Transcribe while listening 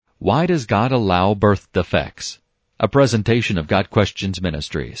Why does God allow birth defects? A presentation of God Questions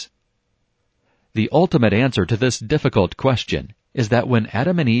Ministries. The ultimate answer to this difficult question is that when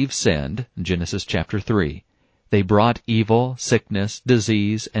Adam and Eve sinned, Genesis chapter 3, they brought evil, sickness,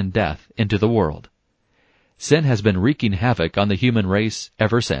 disease, and death into the world. Sin has been wreaking havoc on the human race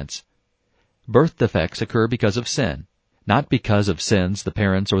ever since. Birth defects occur because of sin, not because of sins the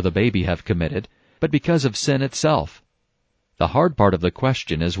parents or the baby have committed, but because of sin itself. The hard part of the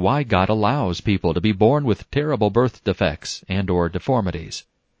question is why God allows people to be born with terrible birth defects and/or deformities.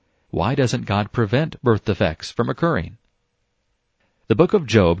 Why doesn't God prevent birth defects from occurring? The book of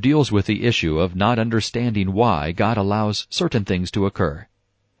Job deals with the issue of not understanding why God allows certain things to occur.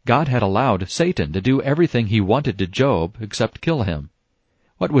 God had allowed Satan to do everything he wanted to Job except kill him.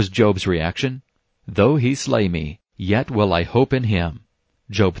 What was Job's reaction? Though he slay me, yet will I hope in him.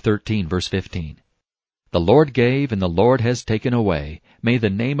 Job 13, verse 15. The Lord gave, and the Lord has taken away. May the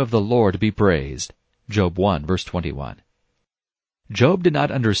name of the Lord be praised. Job 1, verse 21. Job did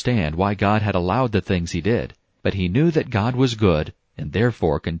not understand why God had allowed the things he did, but he knew that God was good, and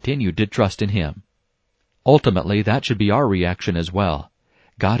therefore continued to trust in him. Ultimately, that should be our reaction as well.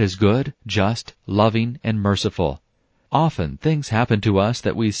 God is good, just, loving, and merciful. Often things happen to us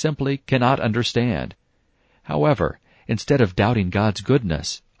that we simply cannot understand. However, instead of doubting God's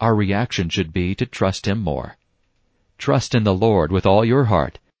goodness, our reaction should be to trust Him more. Trust in the Lord with all your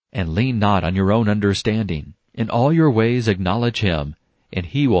heart, and lean not on your own understanding. In all your ways acknowledge Him, and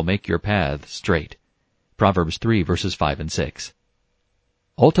He will make your paths straight. Proverbs 3, verses 5 and 6.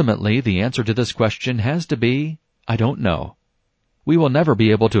 Ultimately, the answer to this question has to be, I don't know. We will never be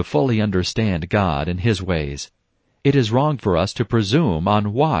able to fully understand God and His ways. It is wrong for us to presume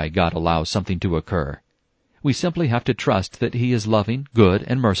on why God allows something to occur. We simply have to trust that He is loving, good,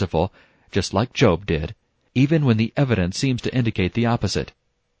 and merciful, just like Job did, even when the evidence seems to indicate the opposite.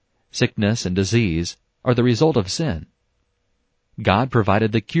 Sickness and disease are the result of sin. God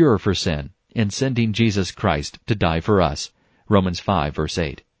provided the cure for sin in sending Jesus Christ to die for us. Romans 5, verse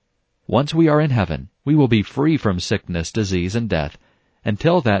 8. Once we are in heaven, we will be free from sickness, disease, and death.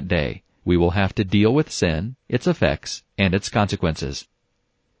 Until that day, we will have to deal with sin, its effects, and its consequences.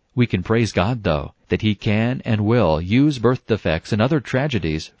 We can praise God, though, that He can and will use birth defects and other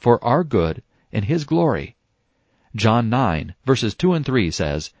tragedies for our good and His glory. John 9, verses 2 and 3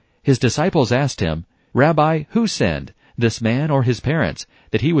 says, His disciples asked Him, Rabbi, who sinned, this man or his parents,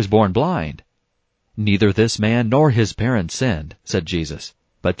 that he was born blind? Neither this man nor his parents sinned, said Jesus,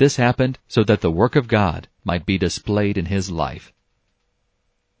 but this happened so that the work of God might be displayed in his life.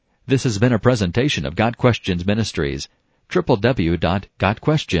 This has been a presentation of God Questions Ministries,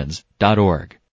 www.godquestions.org.